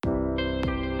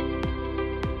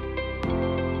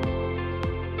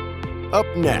Up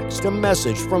next, a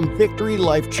message from Victory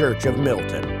Life Church of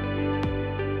Milton.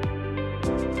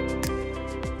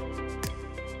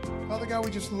 Father God, we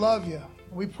just love you.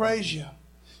 We praise you.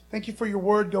 Thank you for your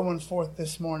word going forth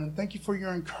this morning. Thank you for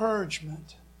your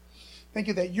encouragement. Thank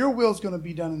you that your will is going to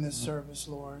be done in this service,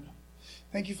 Lord.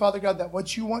 Thank you, Father God, that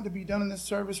what you want to be done in this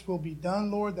service will be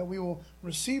done, Lord, that we will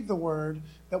receive the word,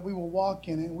 that we will walk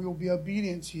in it, and we will be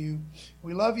obedient to you.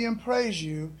 We love you and praise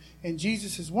you. In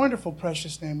Jesus' wonderful,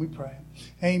 precious name we pray.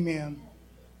 Amen.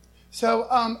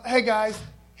 So, hey guys,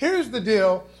 here's the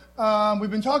deal.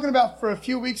 We've been talking about for a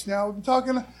few weeks now. We've been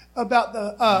talking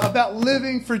about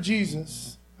living for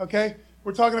Jesus. Okay?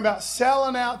 We're talking about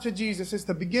selling out to Jesus. It's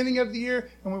the beginning of the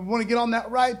year, and we want to get on that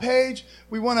right page.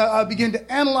 We want to begin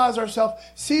to analyze ourselves,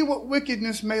 see what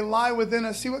wickedness may lie within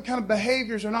us, see what kind of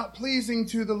behaviors are not pleasing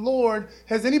to the Lord.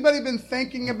 Has anybody been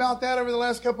thinking about that over the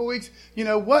last couple of weeks? You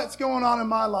know, what's going on in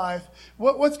my life?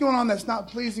 What's going on that's not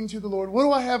pleasing to the Lord? What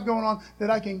do I have going on that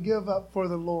I can give up for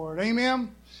the Lord?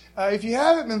 Amen? If you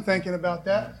haven't been thinking about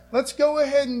that, let's go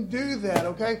ahead and do that,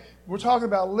 okay? We're talking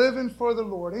about living for the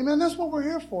Lord. Amen? That's what we're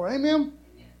here for. Amen?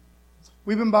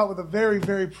 We've been bought with a very,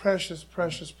 very precious,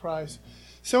 precious price.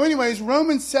 So anyways,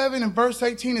 Romans 7 and verse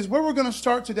 18 is where we're going to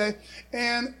start today.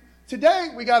 And today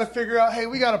we got to figure out, hey,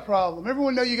 we got a problem.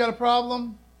 Everyone know you got a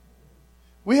problem?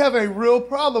 We have a real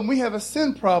problem. We have a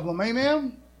sin problem.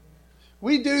 Amen?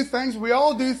 We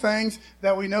all do things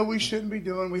that we know we shouldn't be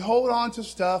doing. We hold on to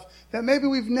stuff that maybe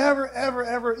we've never, ever,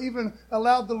 ever even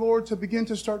allowed the Lord to begin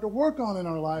to start to work on in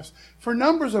our lives for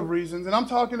numbers of reasons. And I'm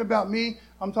talking about me.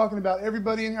 I'm talking about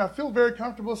everybody in here. I feel very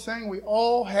comfortable saying we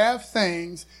all have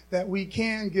things that we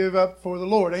can give up for the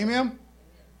Lord. Amen?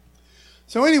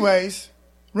 So anyways,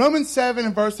 Romans 7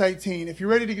 and verse 18. If you're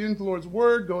ready to get into the Lord's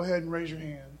Word, go ahead and raise your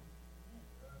hand.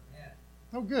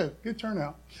 Oh, good. Good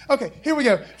turnout. Okay, here we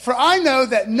go. For I know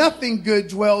that nothing good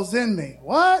dwells in me.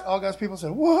 What? All God's people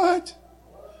said, what?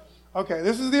 Okay,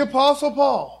 this is the Apostle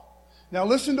Paul. Now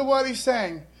listen to what he's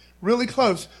saying. Really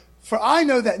close. For I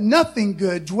know that nothing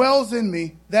good dwells in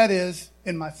me, that is,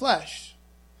 in my flesh.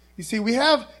 You see,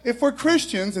 if we're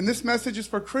Christians, and this message is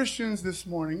for Christians this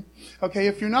morning, okay,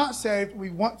 if you're not saved,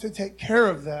 we want to take care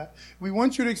of that. We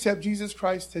want you to accept Jesus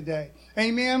Christ today.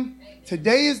 Amen?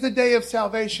 Today is the day of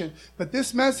salvation. But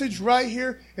this message right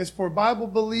here is for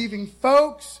Bible-believing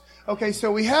folks. Okay,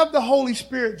 so we have the Holy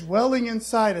Spirit dwelling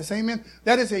inside us. Amen?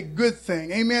 That is a good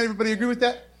thing. Amen? Everybody agree with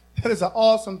that? That is an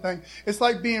awesome thing. It's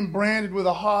like being branded with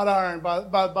a hot iron by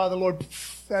the Lord.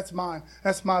 That's mine.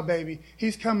 That's my baby.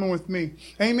 He's coming with me.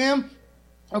 Amen?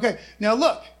 Okay, now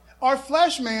look. Our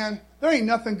flesh man, there ain't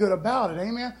nothing good about it.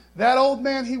 Amen? That old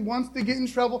man, he wants to get in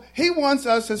trouble. He wants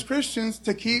us as Christians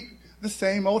to keep the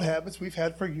same old habits we've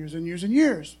had for years and years and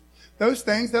years. Those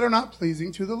things that are not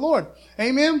pleasing to the Lord.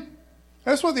 Amen?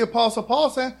 That's what the Apostle Paul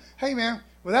said. Hey man,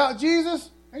 without Jesus,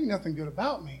 ain't nothing good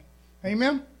about me.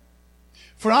 Amen?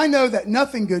 For I know that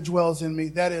nothing good dwells in me,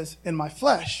 that is, in my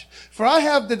flesh. For I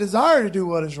have the desire to do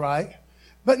what is right,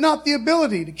 but not the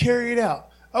ability to carry it out.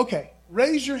 Okay,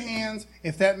 raise your hands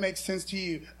if that makes sense to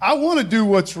you. I want to do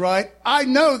what's right. I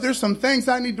know there's some things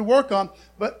I need to work on,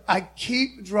 but I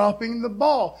keep dropping the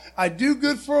ball. I do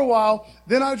good for a while,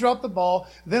 then I drop the ball,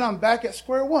 then I'm back at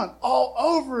square one all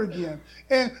over again.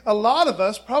 And a lot of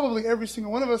us, probably every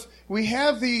single one of us, we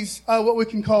have these, what we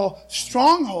can call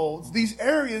strongholds, these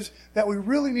areas that we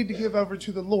really need to give over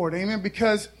to the Lord. Amen?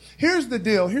 Because here's the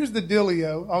deal. Here's the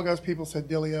dealio. All God's people said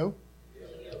dealio.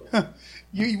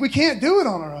 We can't do it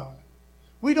on our own.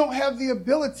 We don't have the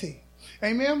ability.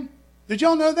 Amen? Did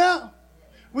y'all know that?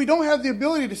 We don't have the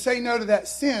ability to say no to that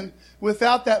sin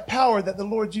without that power that the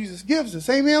Lord Jesus gives us.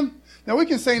 Amen? Now, we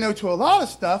can say no to a lot of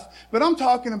stuff, but I'm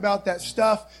talking about that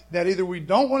stuff that either we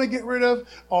don't want to get rid of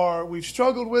or we've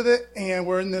struggled with it and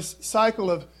we're in this cycle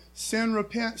of sin,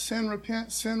 repent, sin,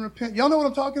 repent, sin, repent. Y'all know what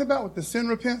I'm talking about with the sin,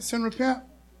 repent, sin, repent?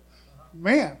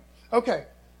 Man. Okay.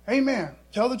 Amen.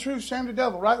 Tell the truth, shame the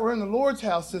devil, right? We're in the Lord's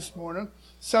house this morning.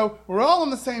 So we're all on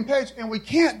the same page, and we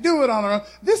can't do it on our own.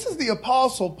 This is the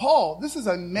Apostle Paul. This is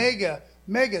a mega,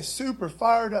 super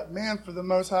fired up man for the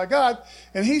Most High God.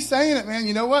 And he's saying it, man,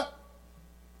 you know what?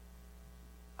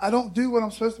 I don't do what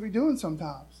I'm supposed to be doing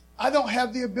sometimes. I don't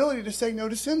have the ability to say no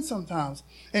to sin sometimes.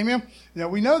 Amen? Now,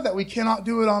 we know that we cannot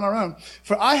do it on our own.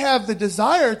 For I have the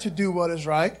desire to do what is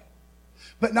right,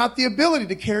 but not the ability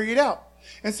to carry it out.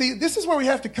 And see, this is where we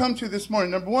have to come to this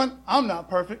morning. Number one, I'm not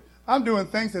perfect. I'm doing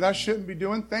things that I shouldn't be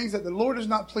doing, things that the Lord is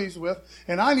not pleased with.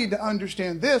 And I need to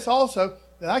understand this also,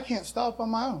 that I can't stop on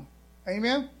my own.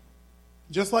 Amen?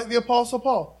 Just like the Apostle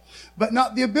Paul. But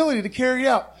not the ability to carry it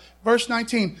out. Verse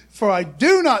 19, for I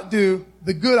do not do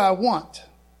the good I want,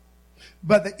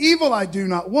 But the evil I do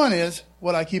not want is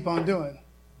what I keep on doing.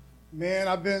 Man,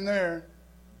 I've been there.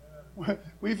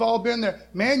 We've all been there.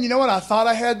 Man, you know what? I thought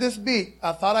I had this beat.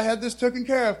 I thought I had this taken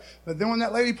care of. But then when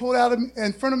that lady pulled out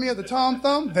in front of me at the Tom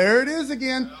Thumb, there it is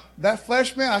again. That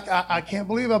flesh man, I can't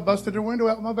believe I busted her window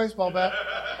out with my baseball bat.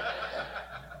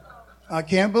 I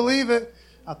can't believe it.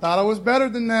 I thought I was better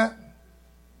than that.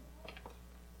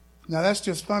 Now, that's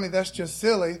just funny. That's just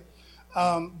silly.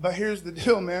 But here's the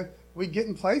deal, man. We get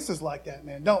in places like that,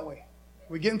 man, don't we?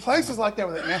 We get in places like that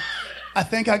with it, man. I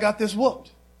think I got this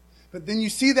whooped. But then you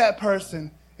see that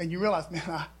person and you realize, man,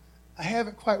 I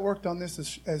haven't quite worked on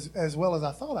this as well as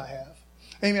I thought I have.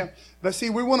 Amen. But see,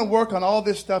 we want to work on all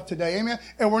this stuff today. Amen.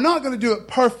 And we're not going to do it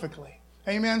perfectly.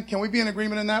 Amen. Can we be in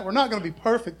agreement in that? We're not going to be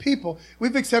perfect people.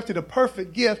 We've accepted a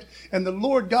perfect gift, and the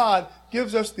Lord God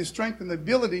gives us the strength and the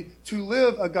ability to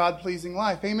live a God-pleasing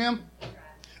life. Amen.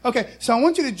 Okay, so I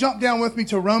want you to jump down with me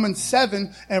to Romans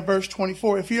 7 and verse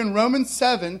 24. If you're in Romans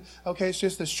 7, okay, it's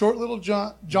just a short little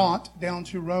jaunt down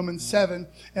to Romans 7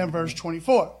 and verse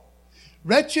 24.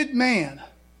 Wretched man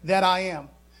that I am.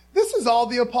 This is all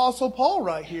the Apostle Paul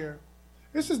right here.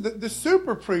 This is the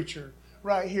super preacher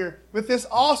right here with this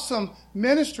awesome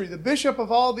ministry, the bishop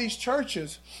of all these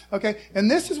churches. Okay,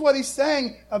 and this is what he's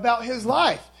saying about his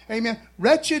life. Amen.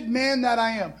 Wretched man that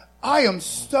I am. I am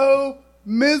so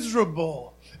miserable.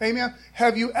 Amen.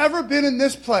 Have you ever been in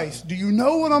this place? Do you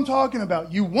know what I'm talking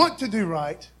about? You want to do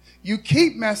right. You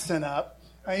keep messing up.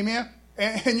 Amen.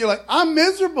 And you're like, I'm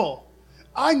miserable.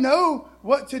 I know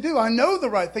what to do. I know the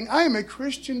right thing. I am a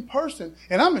Christian person,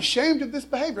 and I'm ashamed of this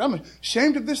behavior. I'm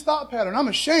ashamed of this thought pattern. I'm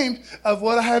ashamed of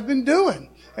what I have been doing.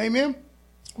 Amen.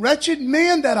 Wretched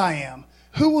man that I am,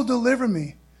 who will deliver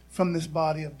me from this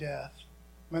body of death?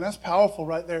 Man, that's powerful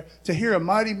right there, to hear a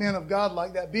mighty man of God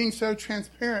like that being so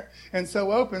transparent and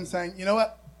so open, saying, you know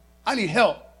what? I need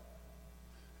help.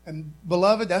 And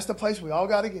beloved, that's the place we all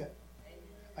got to get.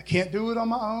 I can't do it on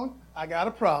my own. I got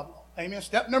a problem. Amen.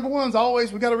 Step number one is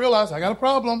always we got to realize I got a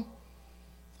problem.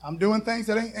 I'm doing things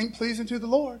that ain't pleasing to the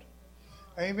Lord.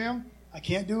 Amen. I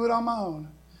can't do it on my own.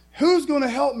 Who's going to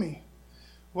help me?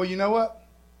 Well, you know what?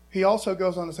 He also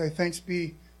goes on to say, thanks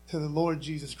be to the Lord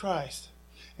Jesus Christ.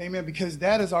 Amen. Because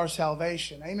that is our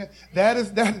salvation. Amen. That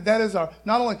is our,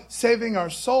 not only saving our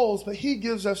souls, but he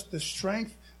gives us the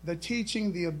strength, the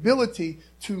teaching, the ability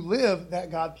to live that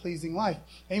God-pleasing life.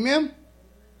 Amen.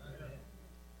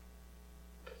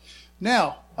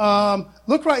 Now,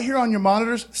 look right here on your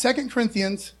monitors, 2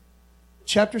 Corinthians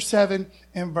chapter 7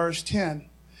 and verse 10.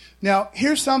 Now,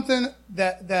 here's something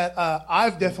that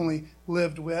I've definitely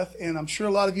lived with, and I'm sure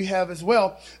a lot of you have as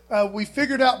well. We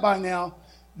figured out by now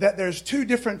that there's two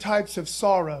different types of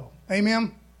sorrow.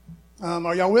 Amen?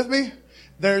 Are y'all with me?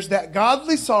 There's that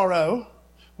godly sorrow,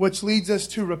 which leads us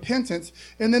to repentance,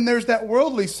 and then there's that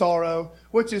worldly sorrow,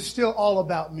 which is still all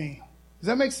about me. Does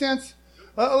that make sense?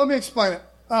 Let me explain it.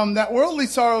 That worldly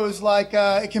sorrow is like,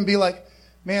 it can be like,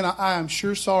 man, I am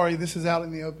sure sorry this is out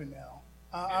in the open now.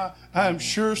 I am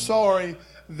sure sorry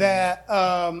that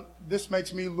this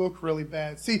makes me look really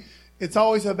bad. See, it's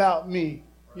always about me,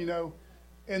 you know,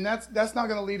 and that's not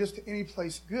going to lead us to any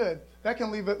place good. That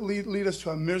can lead us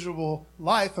to a miserable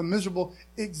life, a miserable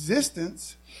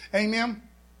existence. Amen.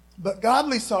 But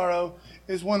godly sorrow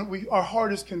is when our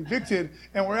heart is convicted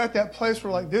and we're at that place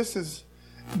where like, this is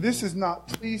not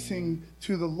pleasing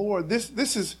to the Lord.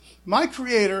 This is my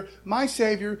Creator, my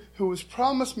Savior, who has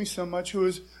promised me so much, who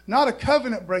is not a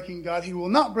covenant-breaking God. He will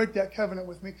not break that covenant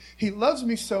with me. He loves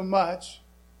me so much.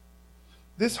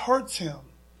 This hurts him.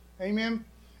 Amen?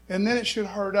 And then it should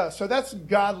hurt us. So that's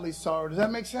godly sorrow. Does that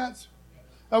make sense?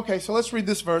 Okay, so let's read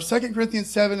this verse. 2 Corinthians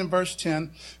 7 and verse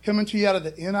 10, coming to you out of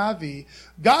the NIV.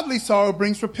 Godly sorrow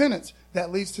brings repentance that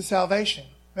leads to salvation.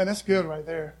 Man, that's good right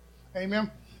there.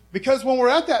 Amen? Because when we're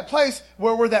at that place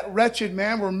where we're that wretched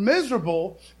man, we're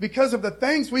miserable because of the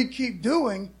things we keep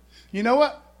doing, you know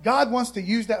what? God wants to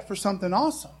use that for something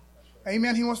awesome.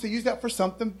 Amen. He wants to use that for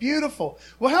something beautiful.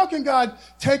 Well, how can God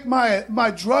take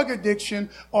my drug addiction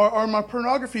or my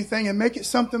pornography thing and make it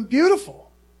something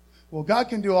beautiful? Well, God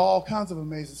can do all kinds of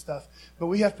amazing stuff. But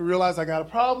we have to realize I got a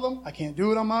problem. I can't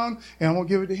do it on my own. And I'm going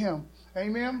to give it to him.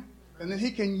 Amen. And then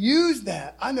he can use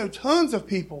that. I know tons of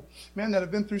people, man, that have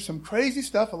been through some crazy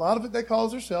stuff. A lot of it they cause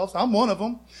themselves. I'm one of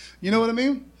them. You know what I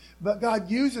mean? But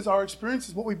God uses our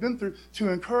experiences, what we've been through, to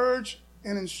encourage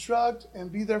and instruct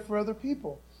and be there for other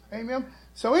people. Amen?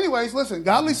 So anyways, listen,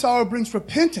 godly sorrow brings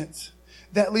repentance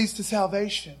that leads to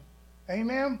salvation.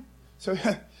 Amen? So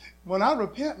when I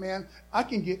repent, man, I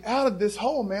can get out of this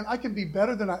hole, man. I can be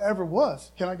better than I ever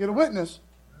was. Can I get a witness?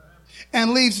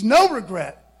 And leaves no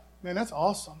regret. Man, that's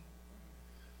awesome.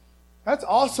 That's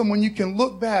awesome when you can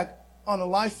look back on a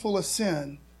life full of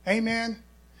sin. Amen.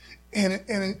 And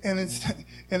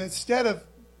instead of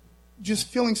just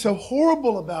feeling so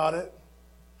horrible about it,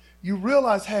 you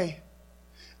realize, hey,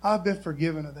 I've been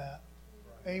forgiven of that.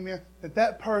 Amen.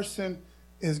 That person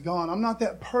is gone. I'm not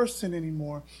that person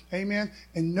anymore. Amen.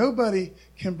 And nobody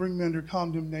can bring me under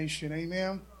condemnation.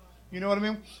 Amen. You know what I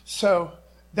mean? So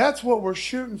that's what we're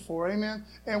shooting for. Amen.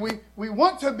 And we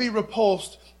want to be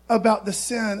repulsed about the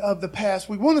sin of the past.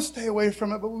 We want to stay away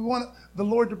from it, but we want the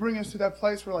Lord to bring us to that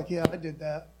place where, like, yeah,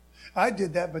 I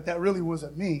did that, but that really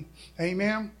wasn't me.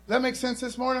 Amen. Does that make sense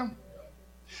this morning?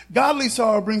 Godly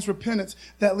sorrow brings repentance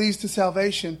that leads to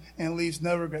salvation and leaves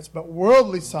no regrets. But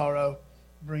worldly sorrow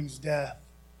brings death.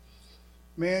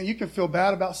 Man, you can feel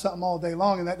bad about something all day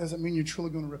long, and that doesn't mean you're truly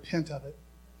going to repent of it.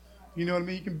 You know what I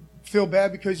mean? You can feel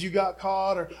bad because you got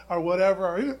caught or whatever,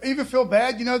 or even feel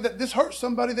bad, that this hurts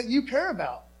somebody that you care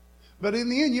about. But in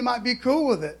the end, you might be cool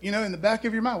with it. In the back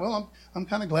of your mind, well, I'm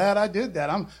kind of glad I did that.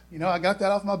 I got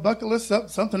that off my bucket list,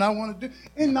 something I want to do,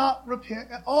 and not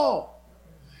repent at all.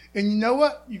 And you know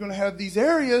what? You're going to have these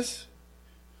areas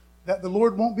that the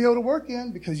Lord won't be able to work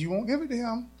in because you won't give it to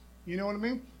Him. You know what I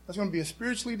mean? That's going to be a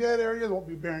spiritually dead area that won't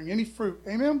be bearing any fruit.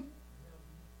 Amen?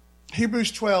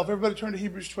 Hebrews 12. Everybody turn to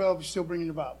Hebrews 12. You're still bringing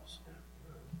your Bibles.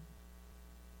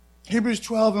 Hebrews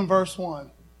 12 and verse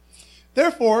 1.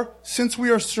 Therefore, since we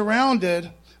are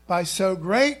surrounded by so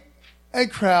great a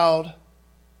cloud.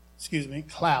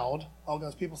 All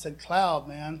God's people said cloud,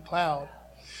 man, cloud.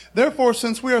 Therefore,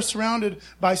 since we are surrounded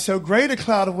by so great a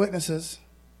cloud of witnesses,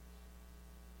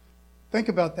 think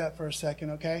about that for a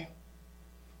second, okay?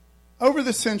 Over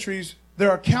the centuries, there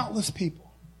are countless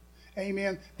people,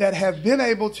 amen, that have been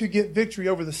able to get victory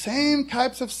over the same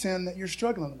types of sin that you're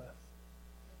struggling with.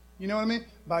 You know what I mean?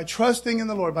 By trusting in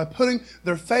the Lord, by putting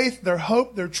their faith, their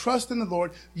hope, their trust in the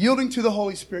Lord, yielding to the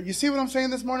Holy Spirit. You see what I'm saying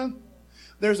this morning?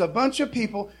 There's a bunch of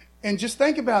people, and just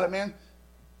think about it, man.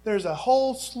 There's a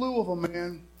whole slew of them,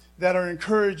 man, that are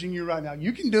encouraging you right now.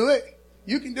 You can do it.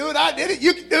 You can do it. I did it.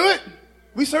 You can do it.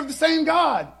 We serve the same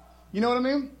God. You know what I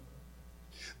mean?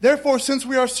 Therefore, since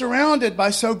we are surrounded by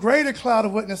so great a cloud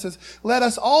of witnesses, let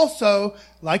us also,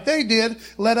 like they did,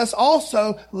 let us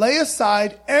also lay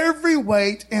aside every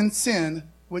weight and sin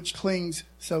which clings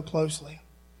so closely.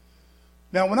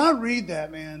 Now, when I read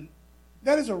that, man,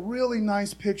 that is a really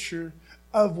nice picture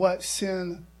of what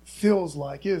sin feels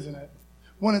like, isn't it?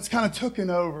 When it's kind of taken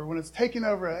over, when it's taken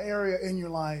over an area in your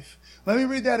life. Let me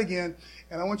read that again.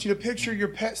 And I want you to picture your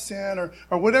pet sin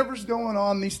or whatever's going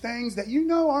on, these things that you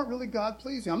know aren't really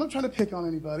God-pleasing. I'm not trying to pick on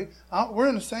anybody. We're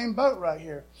in the same boat right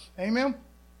here. Amen?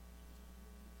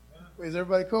 Is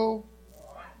everybody cool?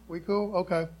 We cool?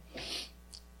 Okay.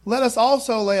 Let us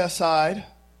also lay aside,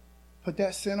 put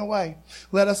that sin away.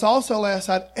 Let us also lay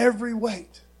aside every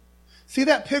weight. See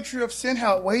that picture of sin,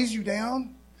 how it weighs you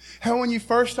down? How when you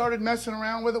first started messing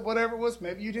around with it, whatever it was,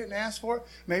 maybe you didn't ask for it.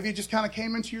 Maybe it just kind of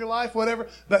came into your life, whatever.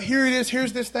 But here it is.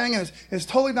 Here's this thing, and it's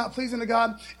totally not pleasing to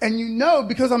God. And you know,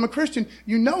 because I'm a Christian,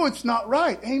 you know it's not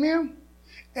right. Amen?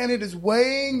 And it is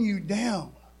weighing you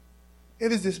down.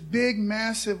 It is this big,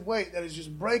 massive weight that is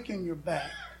just breaking your back.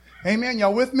 Amen?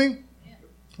 Y'all with me?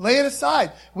 Lay it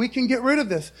aside. We can get rid of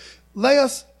this. Let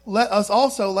us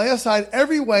also lay aside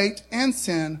every weight and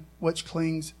sin which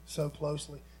clings so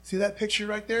closely. See that picture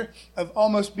right there of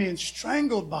almost being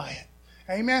strangled by it.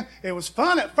 Amen. It was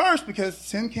fun at first because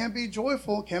sin can be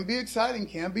joyful, can be exciting,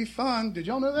 can be fun. Did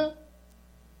y'all know that?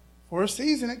 For a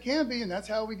season it can be, and that's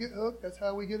how we get hooked. That's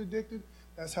how we get addicted.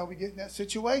 That's how we get in that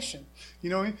situation. You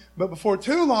know what I mean? But before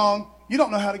too long, you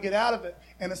don't know how to get out of it.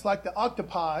 And it's like the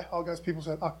octopi. All God's people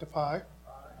said octopi.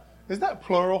 Is that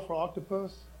plural for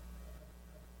octopus?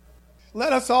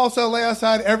 Let us also lay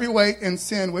aside every weight and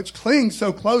sin which clings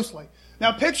so closely.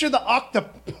 Now picture the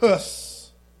octopus,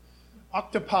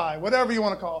 octopi, whatever you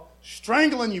want to call it,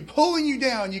 strangling you, pulling you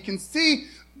down. You can see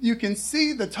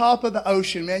the top of the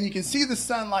ocean, man. You can see the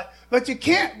sunlight, but you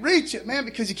can't reach it, man,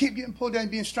 because you keep getting pulled down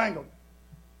and being strangled.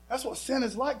 That's what sin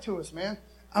is like to us, man.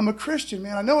 I'm a Christian,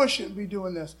 man. I know I shouldn't be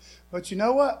doing this, but you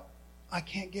know what? I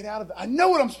can't get out of it. I know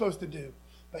what I'm supposed to do,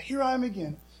 but here I am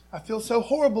again. I feel so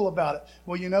horrible about it.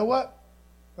 Well, you know what?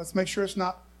 Let's make sure it's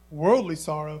not worldly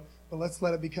sorrow, but let's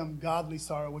let it become godly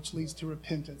sorrow, which leads to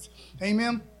repentance.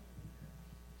 Amen?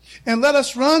 And let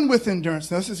us run with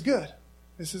endurance. Now, this is good.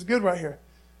 This is good right here.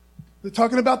 We're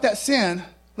talking about that sin.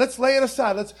 Let's lay it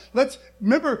aside. Let's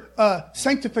remember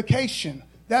sanctification.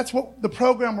 That's what the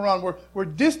program we're on.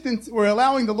 We're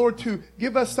allowing the Lord to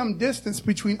give us some distance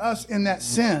between us and that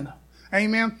sin.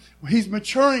 Amen? He's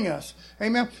maturing us.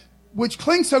 Amen? Which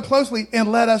clings so closely, and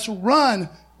let us run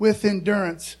with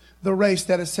endurance the race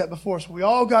that is set before us. We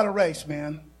all got a race,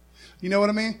 man. You know what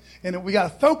I mean? And we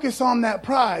got to focus on that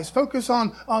prize. Focus on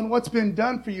what's been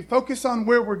done for you. Focus on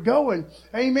where we're going.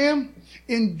 Amen?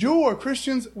 Endure.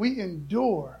 Christians, we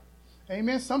endure.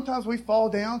 Amen? Sometimes we fall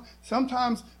down.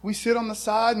 Sometimes we sit on the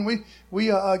side and we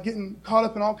getting caught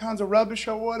up in all kinds of rubbish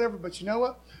or whatever. But you know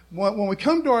what? When we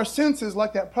come to our senses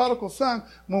like that prodigal son,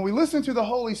 when we listen to the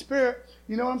Holy Spirit,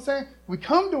 you know what I'm saying? We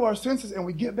come to our senses and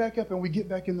we get back up and we get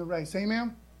back in the race.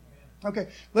 Amen? Okay,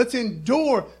 let's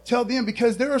endure till the end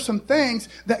because there are some things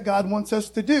that God wants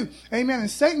us to do. Amen. And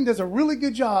Satan does a really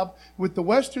good job with the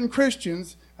Western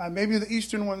Christians, maybe the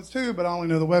Eastern ones too, but I only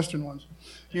know the Western ones.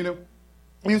 You know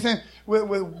what I'm saying?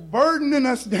 With burdening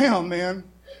us down, man,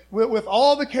 with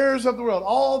all the cares of the world,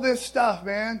 all this stuff,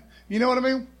 man. You know what I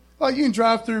mean? Like you can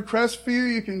drive through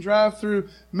Crestview, you can drive through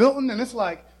Milton, and it's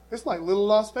like little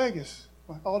Las Vegas.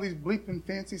 Like all these bleeping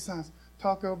fancy signs.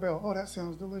 Taco Bell. Oh, that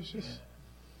sounds delicious.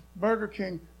 Burger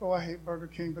King. Oh, I hate Burger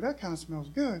King, but that kind of smells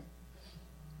good.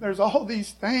 There's all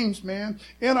these things, man,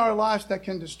 in our lives that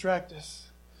can distract us.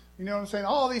 You know what I'm saying?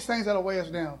 All these things that'll weigh us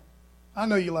down. I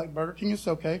know you like Burger King. It's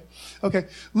okay. Okay.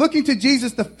 Looking to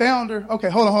Jesus, the founder. Okay,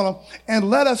 hold on. And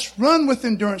let us run with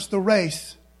endurance the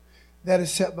race that is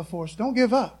set before us. Don't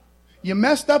give up. You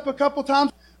messed up a couple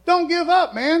times. Don't give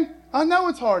up, man. I know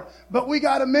it's hard, but we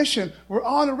got a mission. We're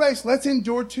on a race. Let's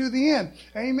endure to the end.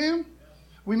 Amen.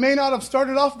 We may not have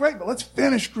started off great, but let's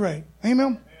finish great.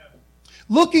 Amen.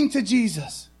 Looking to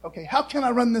Jesus. Okay, how can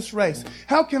I run this race?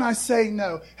 How can I say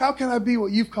no? How can I be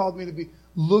what you've called me to be?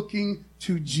 Looking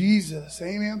to Jesus.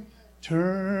 Amen.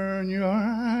 Turn your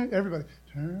eye. Everybody,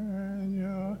 turn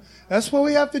your. That's what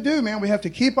we have to do, man. We have to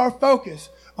keep our focus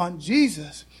on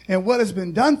Jesus and what has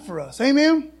been done for us.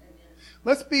 Amen.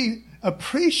 Let's be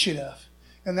appreciative.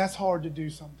 And that's hard to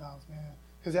do sometimes, man.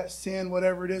 Because that sin,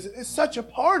 whatever it is, it's such a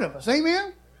part of us.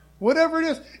 Amen? Whatever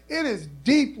it is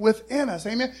deep within us.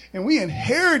 Amen? And we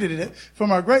inherited it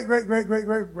from our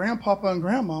great-great-great-great-great-grandpapa and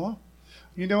grandmama.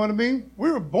 You know what I mean?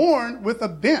 We were born with a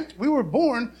bent. We were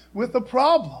born with a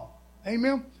problem.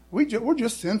 Amen? We're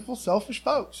just sinful, selfish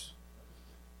folks.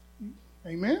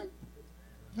 Amen?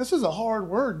 This is a hard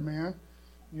word, man.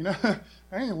 You know,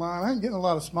 I ain't lying. I ain't getting a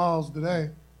lot of smiles today.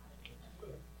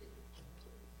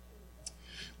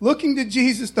 Looking to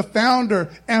Jesus, the founder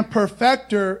and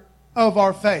perfecter of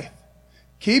our faith.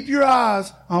 Keep your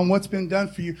eyes on what's been done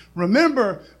for you.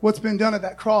 Remember what's been done at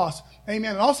that cross.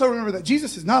 Amen. And also remember that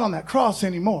Jesus is not on that cross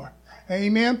anymore.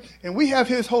 Amen. And we have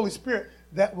His Holy Spirit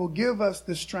that will give us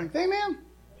the strength. Amen.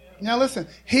 Now listen,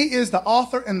 He is the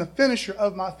author and the finisher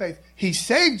of my faith. He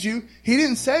saved you. He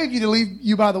didn't save you to leave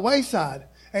you by the wayside.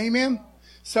 Amen.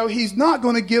 So He's not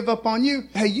going to give up on you.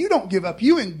 Hey, you don't give up.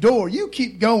 You endure. You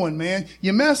keep going, man.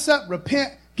 You mess up,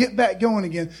 repent, get back going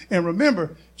again. And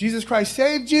remember, Jesus Christ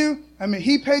saved you. I mean,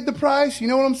 He paid the price. You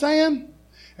know what I'm saying?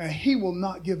 And He will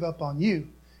not give up on you.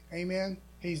 Amen.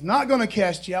 He's not going to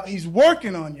cast you out. He's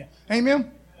working on you.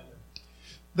 Amen.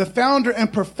 The founder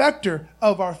and perfecter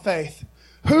of our faith,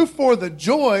 who for the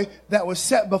joy that was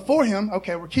set before Him.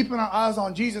 Okay, we're keeping our eyes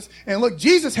on Jesus. And look,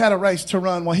 Jesus had a race to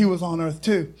run while He was on earth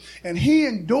too. And He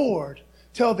endured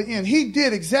till the end. He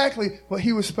did exactly what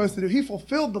He was supposed to do. He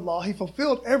fulfilled the law. He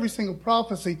fulfilled every single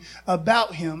prophecy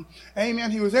about Him.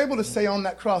 Amen. He was able to say on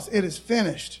that cross, it is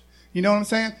finished. You know what I'm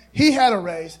saying? He had a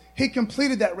race. He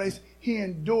completed that race. He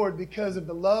endured because of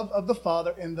the love of the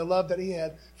Father and the love that He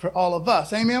had for all of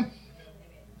us. Amen.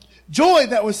 Joy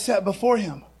that was set before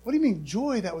Him. What do you mean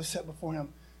joy that was set before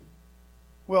Him?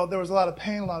 Well, there was a lot of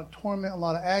pain, a lot of torment, a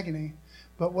lot of agony.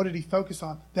 But what did He focus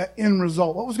on? That end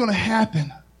result. What was going to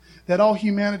happen? That all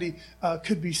humanity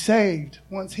could be saved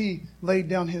once He laid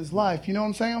down His life. You know what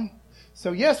I'm saying?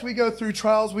 So yes, we go through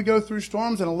trials, we go through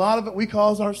storms, and a lot of it we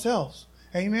cause ourselves.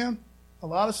 Amen? A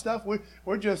lot of stuff,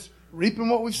 we're just reaping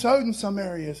what we've sowed in some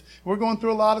areas. We're going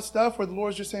through a lot of stuff where the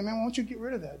Lord's just saying, man, why don't you get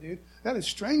rid of that, dude? That is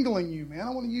strangling you, man. I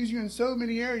want to use you in so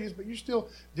many areas, but you're still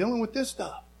dealing with this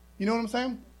stuff. You know what I'm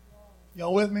saying?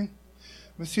 Y'all with me?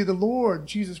 But see, the Lord,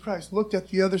 Jesus Christ, looked at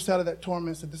the other side of that torment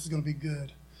and said, this is going to be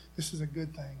good. This is a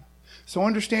good thing. So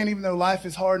understand, even though life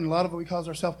is hard and a lot of it we cause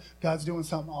ourselves, God's doing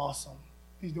something awesome.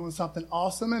 He's doing something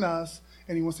awesome in us,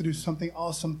 and He wants to do something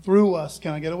awesome through us.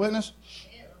 Can I get a witness?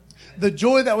 The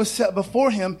joy that was set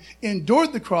before Him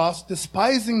endured the cross,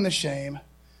 despising the shame,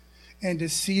 and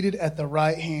is seated at the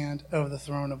right hand of the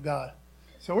throne of God.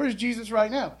 So where's Jesus right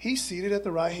now? He's seated at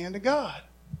the right hand of God.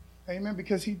 Amen.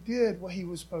 Because He did what He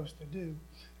was supposed to do.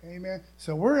 Amen.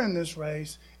 So we're in this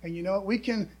race, and you know what? We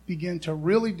can begin to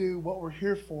really do what we're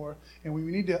here for, and we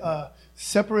need to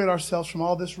separate ourselves from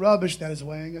all this rubbish that is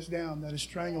weighing us down, that is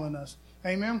strangling us.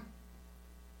 Amen.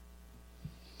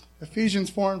 Ephesians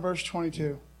 4 and verse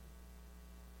 22.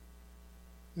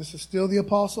 This is still the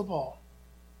Apostle Paul.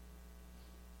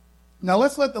 Now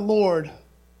let's let the Lord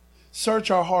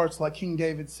search our hearts like King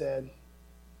David said.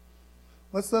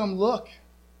 Let's let him look.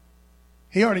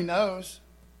 He already knows.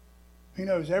 He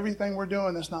knows everything we're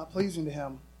doing that's not pleasing to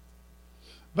him.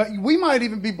 But we might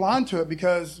even be blind to it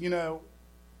because,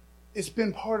 it's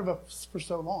been part of us for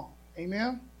so long.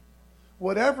 Amen?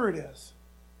 Whatever it is.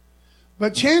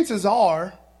 But chances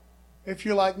are, if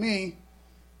you're like me,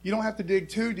 you don't have to dig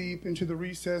too deep into the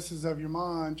recesses of your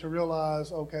mind to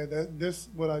realize, okay, that this,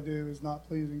 what I do, is not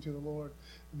pleasing to the Lord.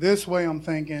 This way I'm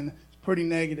thinking is pretty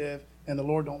negative, and the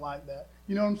Lord don't like that.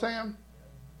 You know what I'm saying?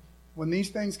 When these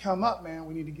things come up, man,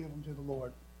 we need to give them to the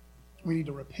Lord. We need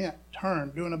to repent,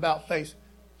 turn, do an about face.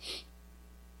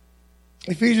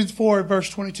 Ephesians 4, verse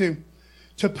 22.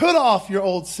 To put off your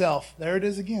old self. There it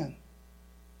is again.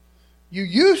 You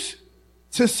used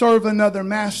to serve another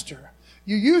master.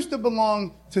 You used to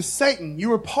belong to Satan. You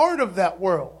were part of that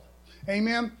world.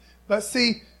 Amen? But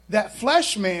see, that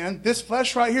flesh man, this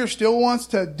flesh right here, still wants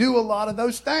to do a lot of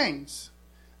those things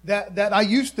that I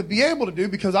used to be able to do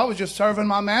because I was just serving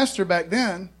my master back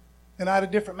then, and I had a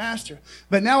different master.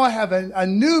 But now I have a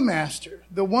new master,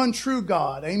 the one true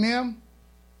God. Amen?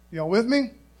 Y'all with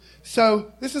me?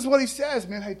 So this is what he says,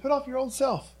 man. Hey, put off your old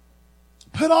self.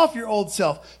 Put off your old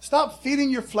self. Stop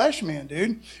feeding your flesh, man,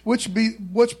 dude, which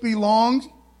belongs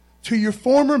to your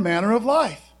former manner of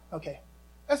life. Okay,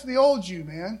 that's the old you,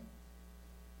 man.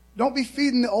 Don't be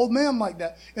feeding the old man like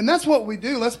that. And that's what we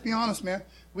do. Let's be honest, man.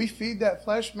 We feed that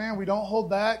flesh, man. We don't hold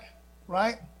back,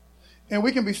 right? And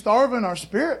we can be starving our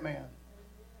spirit, man.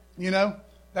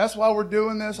 That's why we're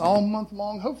doing this all month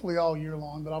long, hopefully all year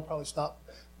long, but I'll probably stop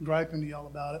griping to y'all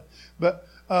about it. But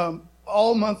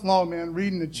all month long, man,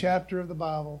 reading a chapter of the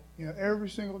Bible, every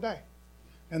single day.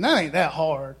 And that ain't that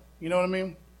hard. You know what I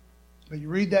mean? But you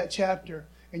read that chapter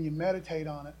and you meditate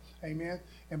on it. Amen.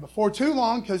 And before too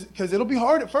long, because it'll be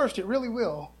hard at first, it really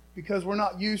will, because we're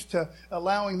not used to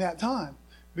allowing that time,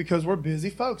 because we're busy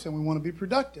folks and we want to be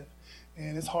productive.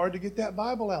 And it's hard to get that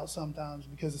Bible out sometimes,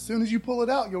 because as soon as you pull it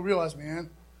out, you'll realize, man,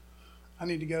 I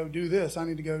need to go do this. I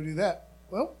need to go do that.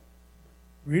 Well,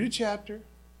 read a chapter.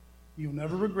 You'll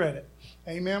never regret it.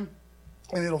 Amen.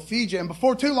 And it'll feed you. And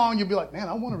before too long, you'll be like, man,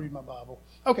 I want to read my Bible.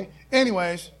 Okay.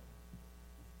 Anyways.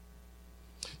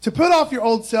 To put off your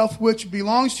old self, which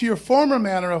belongs to your former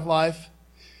manner of life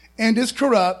and is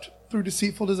corrupt through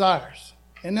deceitful desires.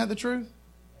 Isn't that the truth?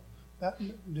 That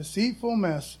deceitful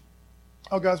mess.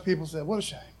 Oh, God's people said, what a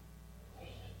shame.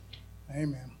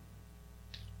 Amen.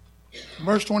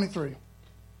 Verse 23.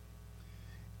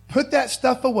 Put that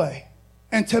stuff away,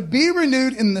 and to be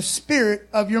renewed in the spirit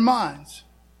of your minds.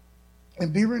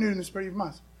 And be renewed in the spirit of your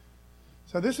minds.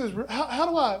 So this is, how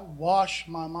do I wash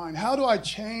my mind? How do I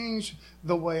change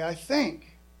the way I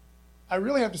think? I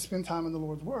really have to spend time in the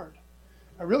Lord's Word.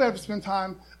 I really have to spend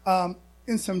time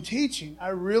in some teaching. I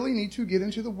really need to get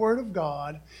into the Word of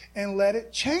God and let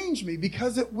it change me,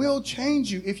 because it will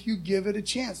change you if you give it a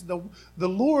chance. The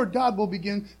Lord God will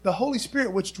begin, the Holy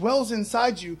Spirit which dwells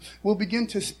inside you will begin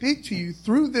to speak to you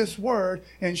through this Word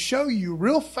and show you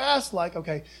real fast, like,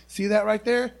 okay, see that right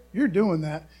there? You're doing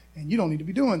that, and you don't need to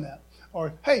be doing that.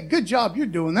 Or, hey, good job, you're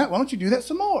doing that. Why don't you do that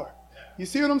some more? You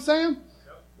see what I'm saying?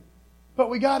 But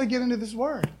we got to get into this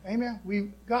Word. Amen.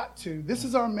 We've got to. This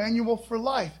is our manual for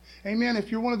life. Amen. If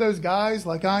you're one of those guys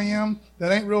like I am that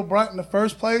ain't real bright in the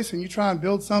first place, and you try and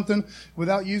build something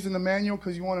without using the manual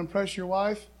because you want to impress your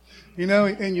wife,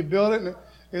 and you build it and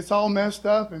it's all messed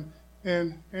up.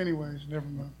 And anyways, never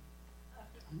mind.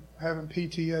 I'm having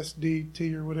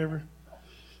PTSD or whatever.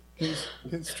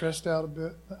 Getting stressed out a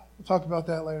bit. We'll talk about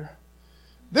that later.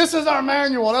 This is our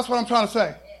manual. That's what I'm trying to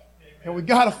say. And we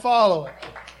got to follow it.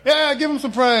 Yeah, give them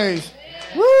some praise.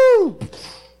 Woo!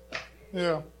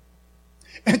 Yeah.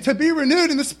 And to be renewed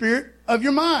in the spirit of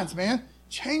your minds, man.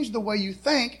 Change the way you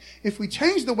think. If we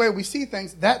change the way we see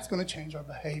things, that's going to change our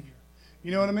behavior.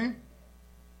 You know what I mean?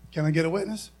 Can I get a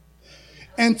witness?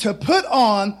 And to put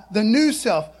on the new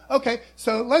self. Okay,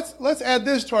 so let's add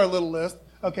this to our little list.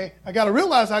 Okay, I got to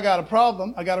realize I got a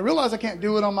problem. I got to realize I can't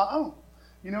do it on my own.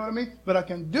 You know what I mean? But I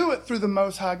can do it through the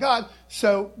Most High God.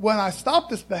 So when I stop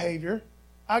this behavior,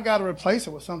 I got to replace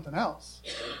it with something else.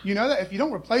 You know that? If you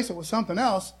don't replace it with something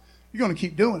else, you're going to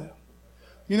keep doing it.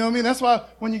 You know what I mean? That's why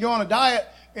when you go on a diet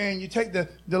and you take the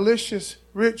delicious,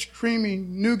 rich, creamy,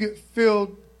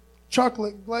 nougat-filled,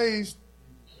 chocolate-glazed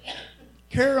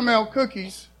caramel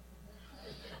cookies,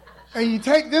 and you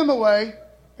take them away,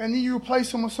 and then you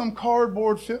replace them with some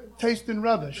cardboard tasting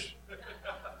rubbish.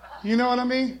 You know what I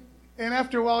mean? And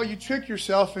after a while, you trick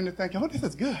yourself into thinking, oh, this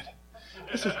is good.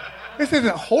 This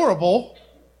isn't horrible.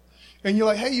 And you're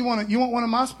like, hey, you want one of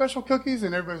my special cookies?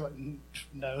 And everybody's like,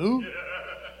 no.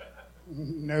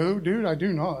 No, dude, I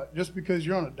do not. Just because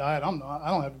you're on a diet, I'm not. I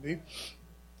don't have to be.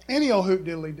 Any old hoot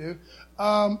diddly do.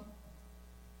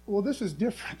 Well, this is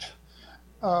different.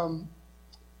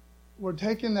 We're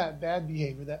taking that bad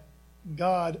behavior, that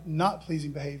God not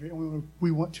pleasing behavior, and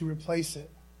we want to replace it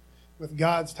with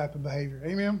God's type of behavior.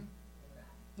 Amen?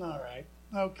 All right.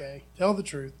 Okay. Tell the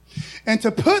truth. And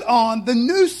to put on the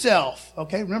new self.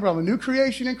 Okay. Remember, I'm a new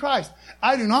creation in Christ.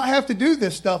 I do not have to do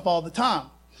this stuff all the time.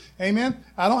 Amen.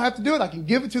 I don't have to do it. I can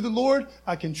give it to the Lord.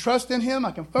 I can trust in Him.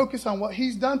 I can focus on what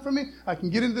He's done for me. I can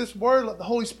get into this Word. Let the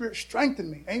Holy Spirit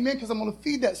strengthen me. Amen. Because I'm going to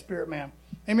feed that spirit man.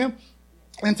 Amen.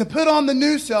 And to put on the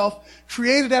new self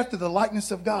created after the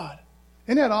likeness of God.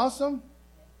 Isn't that awesome?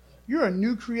 You're a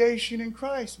new creation in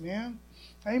Christ, man.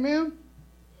 Amen.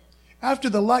 After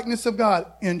the likeness of God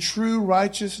in true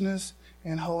righteousness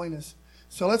and holiness.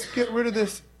 So let's get rid of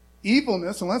this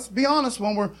evilness, and let's be honest,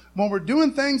 when we're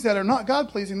doing things that are not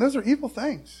God-pleasing, those are evil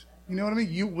things. You know what I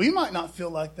mean? We might not feel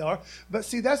like they are, but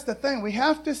see, that's the thing. We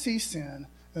have to see sin,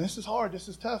 and this is hard, this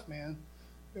is tough, man.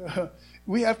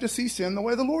 We have to see sin the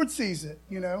way the Lord sees it,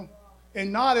 you know,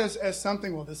 and not as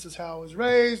something, well, this is how I was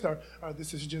raised, or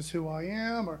this is just who I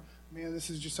am, or man, this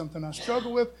is just something I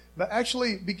struggle with, but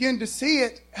actually begin to see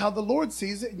it how the Lord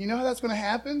sees it. And you know how that's going to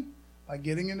happen? By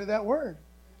getting into that Word.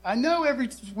 I know every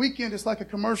weekend it's like a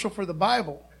commercial for the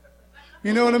Bible.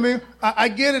 You know what I mean? I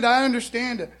get it. I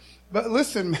understand it. But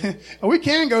listen, man, we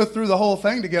can go through the whole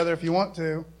thing together if you want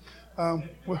to.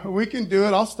 We can do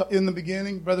it. I'll start in the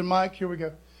beginning. Brother Mike, here we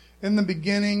go. In the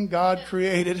beginning, God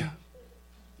created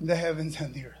the heavens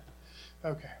and the earth.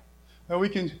 Okay. Now we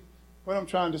can, what I'm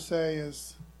trying to say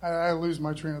is, I lose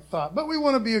my train of thought. But we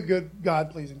want to be a good,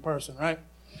 God-pleasing person, right?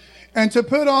 And to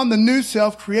put on the new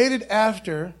self created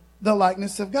after the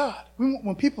likeness of God.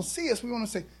 When people see us, we want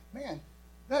to say, man,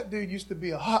 that dude used to be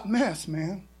a hot mess,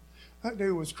 man. That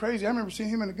dude was crazy. I remember seeing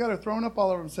him in the gutter throwing up all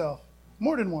over himself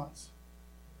more than once.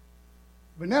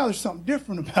 But now there's something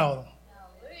different about him.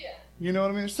 Hallelujah. You know what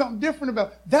I mean? There's something different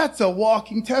about that's a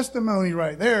walking testimony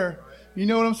right there. You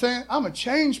know what I'm saying? I'm a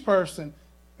changed person.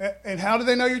 And how do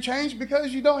they know you're changed?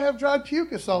 Because you don't have dried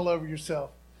mucus all over yourself.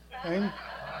 Okay?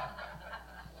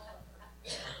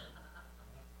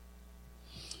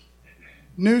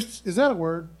 Is that a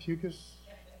word? Mucus?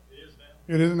 It is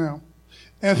now. It is now.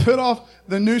 And put off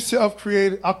the new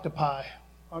self-created octopi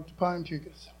and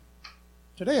mucus.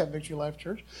 Today at Victory Life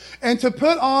Church. And to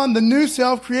put on the new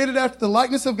self created after the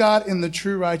likeness of God in the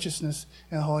true righteousness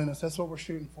and holiness. That's what we're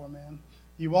shooting for, man.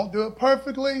 You won't do it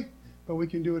perfectly, but we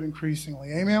can do it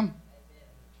increasingly. Amen?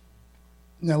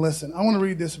 Now listen, I want to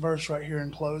read this verse right here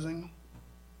in closing,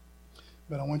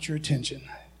 but I want your attention.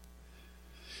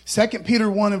 2 Peter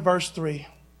 1 and verse 3.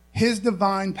 His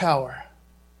divine power.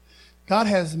 God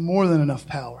has more than enough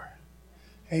power.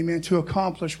 Amen. To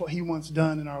accomplish what He wants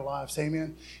done in our lives.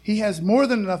 Amen. He has more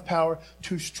than enough power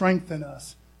to strengthen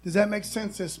us. Does that make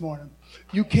sense this morning?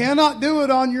 You cannot do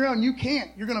it on your own. You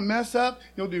can't. You're going to mess up.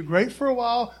 You'll do great for a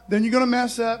while. Then you're going to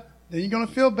mess up. Then you're going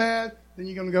to feel bad. Then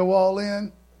you're going to go all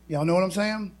in. Y'all know what I'm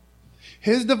saying?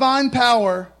 His divine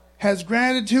power has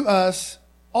granted to us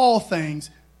all things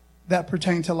that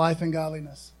pertain to life and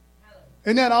godliness.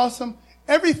 Isn't that awesome?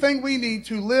 Everything we need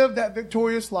to live that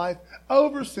victorious life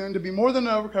over sin, to be more than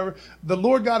an overcomer, the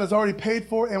Lord God has already paid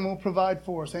for and will provide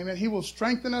for us. Amen. He will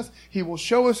strengthen us. He will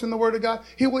show us in the Word of God.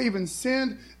 He will even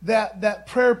send that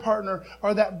prayer partner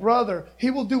or that brother.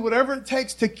 He will do whatever it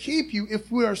takes to keep you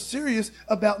if we are serious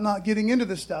about not getting into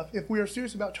this stuff. If we are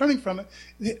serious about turning from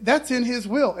it, that's in His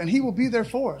will, and He will be there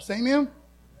for us. Amen.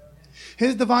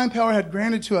 His divine power had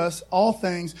granted to us all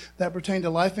things that pertain to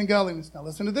life and godliness. Now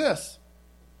listen to this.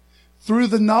 Through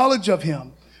the knowledge of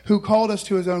Him who called us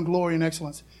to His own glory and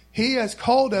excellence. He has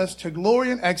called us to glory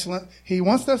and excellence. He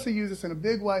wants us to use us in a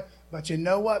big way. But you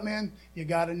know what, man? You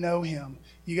got to know Him.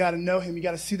 You got to know Him. You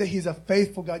got to see that He's a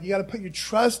faithful God. You got to put your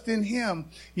trust in Him.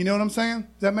 You know what I'm saying?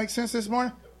 Does that make sense this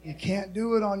morning? You can't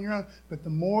do it on your own. But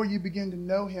the more you begin to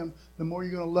know Him, the more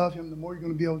you're going to love Him, the more you're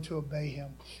going to be able to obey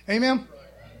Him. Amen?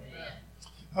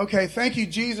 Okay, thank you,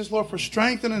 Jesus, Lord, for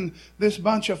strengthening this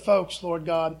bunch of folks, Lord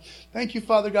God. Thank you,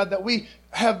 Father God, that we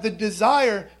have the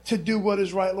desire to do what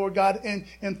is right, Lord God.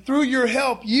 And through your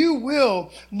help, you will,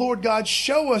 Lord God,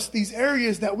 show us these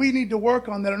areas that we need to work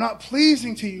on that are not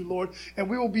pleasing to you, Lord. And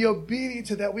we will be obedient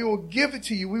to that. We will give it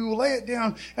to you. We will lay it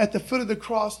down at the foot of the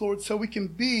cross, Lord, so we can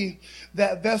be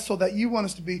that vessel that you want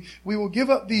us to be. We will give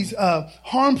up these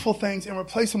harmful things and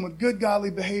replace them with good,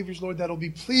 godly behaviors, Lord, that will be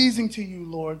pleasing to you,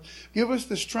 Lord. Give us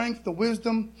the strength, the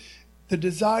wisdom, the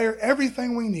desire,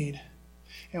 everything we need.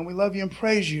 And we love you and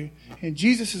praise you. In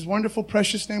Jesus' wonderful,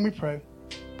 precious name we pray.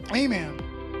 Amen.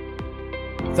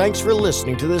 Thanks for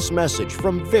listening to this message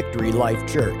from Victory Life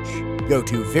Church. Go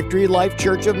to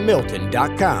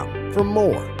victorylifechurchofmilton.com for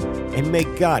more, and may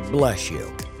God bless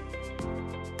you.